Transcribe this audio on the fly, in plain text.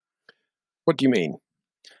What do you mean?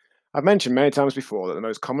 I've mentioned many times before that the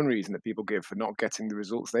most common reason that people give for not getting the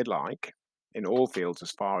results they'd like, in all fields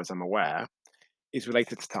as far as I'm aware, is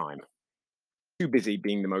related to time. Too busy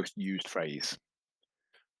being the most used phrase.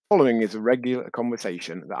 Following is a regular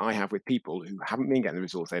conversation that I have with people who haven't been getting the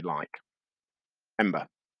results they'd like. Remember,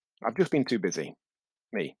 I've just been too busy.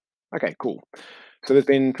 Me. Okay, cool. So there's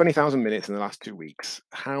been 20,000 minutes in the last 2 weeks.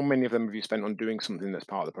 How many of them have you spent on doing something that's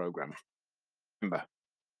part of the program? Remember,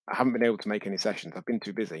 I haven't been able to make any sessions. I've been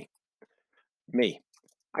too busy. Me.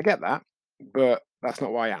 I get that, but that's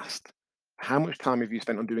not why I asked. How much time have you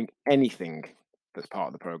spent on doing anything that's part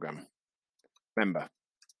of the program? Remember,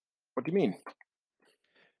 what do you mean?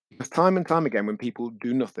 Because time and time again, when people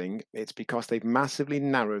do nothing, it's because they've massively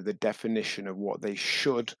narrowed the definition of what they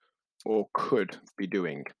should or could be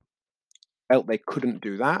doing. Felt they couldn't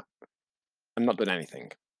do that and not done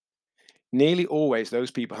anything. Nearly always,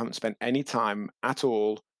 those people haven't spent any time at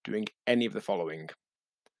all doing any of the following: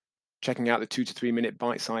 checking out the 2 to 3 minute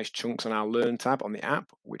bite sized chunks on our Learn tab on the app,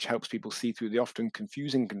 which helps people see through the often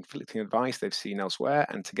confusing, conflicting advice they've seen elsewhere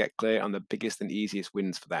and to get clear on the biggest and easiest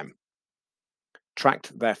wins for them.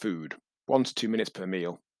 Tracked their food, 1 to 2 minutes per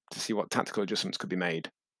meal, to see what tactical adjustments could be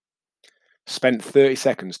made. Spent 30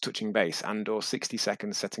 seconds touching base and/or 60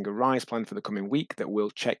 seconds setting a rise plan for the coming week that we'll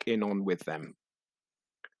check in on with them.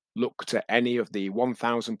 Looked at any of the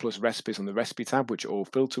 1,000 plus recipes on the recipe tab, which are all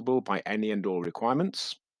filterable by any and all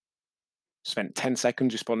requirements. Spent 10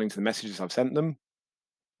 seconds responding to the messages I've sent them.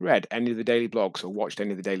 Read any of the daily blogs or watched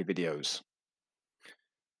any of the daily videos.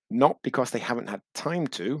 Not because they haven't had time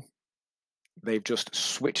to, they've just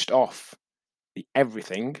switched off the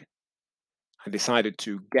everything and decided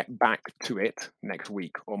to get back to it next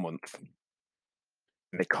week or month.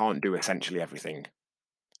 They can't do essentially everything.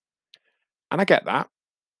 And I get that.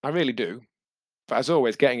 I really do. But as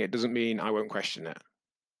always, getting it doesn't mean I won't question it.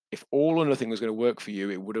 If all or nothing was going to work for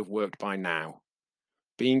you, it would have worked by now.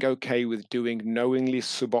 Being okay with doing knowingly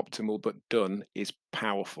suboptimal but done is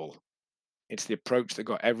powerful. It's the approach that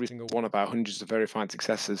got every single one of our hundreds of verified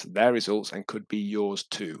successes their results and could be yours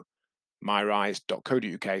too.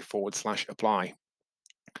 myrise.co.uk/apply.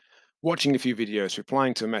 Watching a few videos,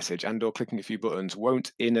 replying to a message, and/or clicking a few buttons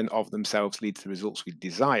won't in and of themselves lead to the results we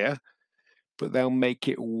desire, but they'll make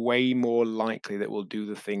it way more likely that we'll do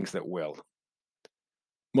the things that will.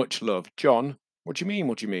 Much love. John, what do you mean?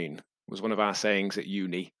 What do you mean? Was one of our sayings at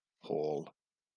uni hall.